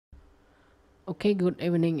Okay, good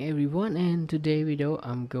evening everyone, and today video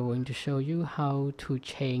I'm going to show you how to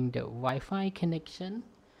change the Wi-Fi connection.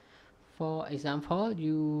 For example,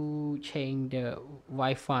 you change the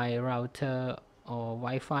Wi-Fi router or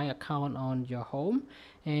Wi-Fi account on your home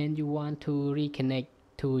and you want to reconnect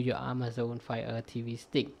to your Amazon Fire TV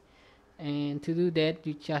stick. And to do that,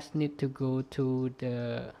 you just need to go to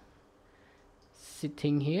the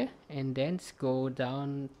setting here and then scroll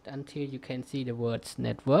down until you can see the words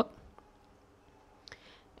network.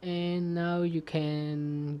 And now you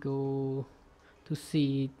can go to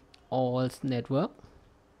see all network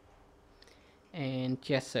and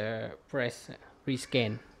just press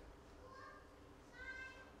rescan,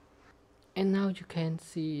 and now you can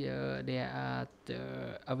see there are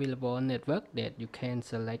the available network that you can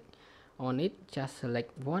select. On it, just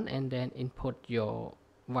select one and then input your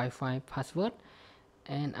Wi-Fi password,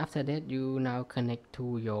 and after that you now connect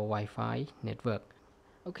to your Wi-Fi network.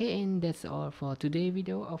 Okay, and that's all for today's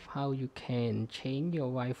video of how you can change your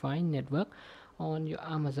Wi-Fi network on your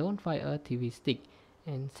Amazon Fire TV stick.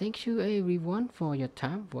 And thank you everyone for your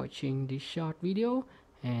time watching this short video,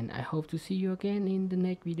 and I hope to see you again in the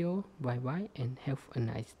next video. Bye bye and have a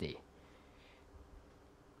nice day.